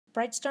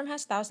Brightstorm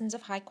has thousands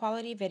of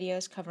high-quality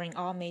videos covering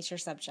all major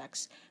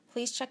subjects.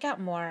 Please check out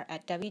more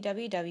at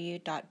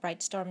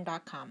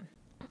www.brightstorm.com.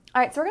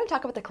 All right, so we're going to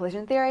talk about the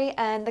collision theory,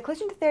 and the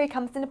collision theory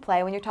comes into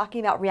play when you're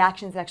talking about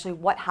reactions and actually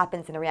what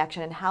happens in a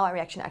reaction and how a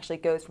reaction actually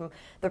goes from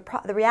the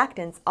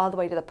reactants all the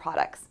way to the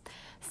products.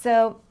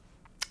 So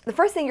the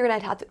first thing we're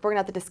going to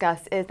have to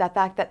discuss is the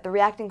fact that the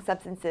reacting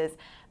substances,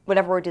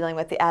 whatever we're dealing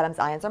with, the atoms,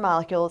 ions, or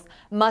molecules,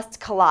 must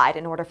collide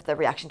in order for the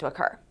reaction to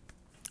occur.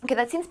 Okay,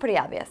 that seems pretty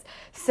obvious.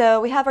 So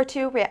we have our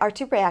two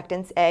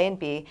reactants, A and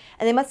B,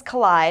 and they must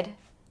collide.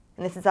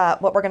 And this is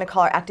what we're going to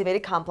call our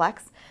activated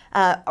complex,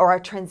 or our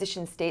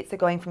transition state, so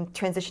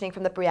transitioning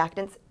from the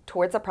reactants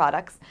towards the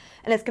products.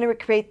 And it's going to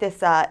create this,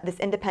 this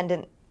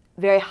independent,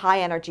 very high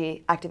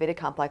energy activated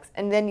complex,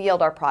 and then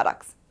yield our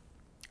products,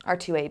 our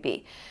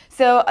 2AB.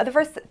 So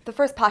the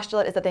first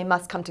postulate is that they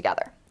must come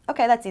together.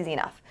 Okay, that's easy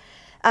enough.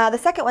 The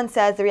second one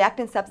says the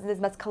reactant substances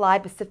must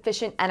collide with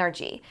sufficient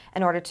energy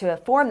in order to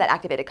form that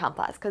activated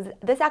complex, because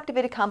this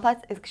activated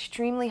complex is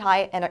extremely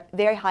high and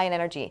very high in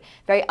energy,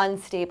 very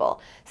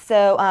unstable.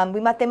 So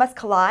they must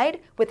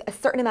collide with a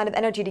certain amount of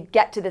energy to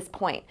get to this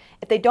point.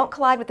 If they don't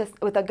collide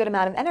with a good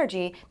amount of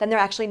energy, then they're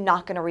actually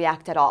not going to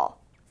react at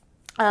all.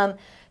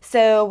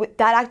 So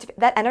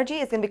that energy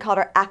is going to be called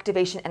our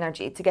activation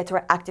energy to get to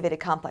our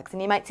activated complex.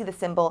 And you might see the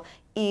symbol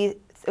E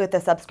with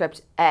the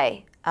subscript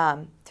A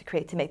to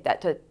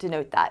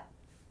denote that.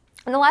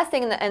 And the last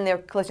thing in the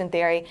collision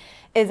theory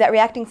is that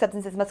reacting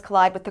substances must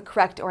collide with the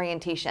correct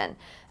orientation.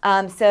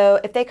 So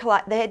if they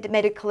had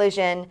made a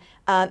collision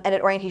at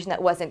an orientation that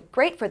wasn't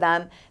great for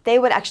them, they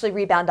would actually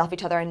rebound off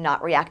each other and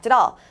not react at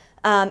all.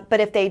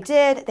 But if they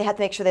did, they had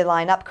to make sure they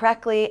line up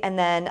correctly, and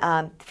then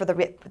for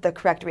the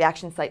correct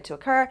reaction site to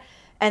occur,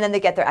 and then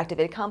they get their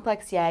activated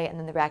complex, yay, and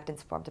then the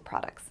reactants form the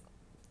products.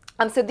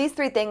 So these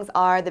three things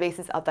are the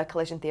basis of the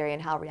collision theory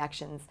and how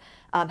reactants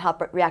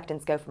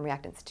go from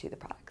reactants to the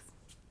products.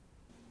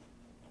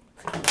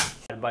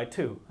 By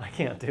 2. I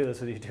can't do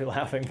this with you two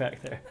laughing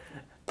back there.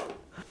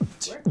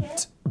 Work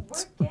it,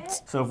 work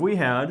it. So if we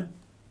had,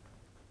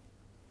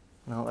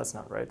 no, that's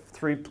not right,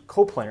 3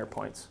 coplanar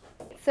points.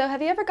 So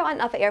have you ever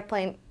gotten off an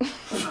airplane?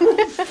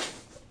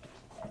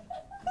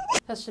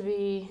 Has to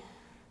be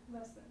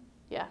less than.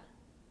 Yeah.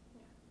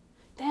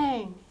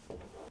 Dang.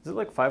 Is it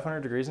like 500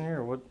 degrees in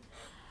here or what?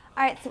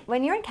 All right, so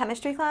when you're in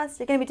chemistry class,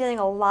 you're going to be doing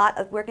a lot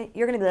of work.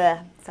 You're going to be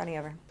starting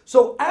over.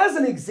 So as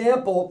an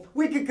example,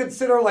 we could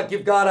consider like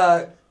you've got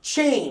a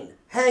chain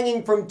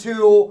hanging from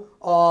two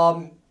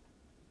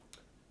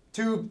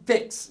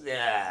fixed.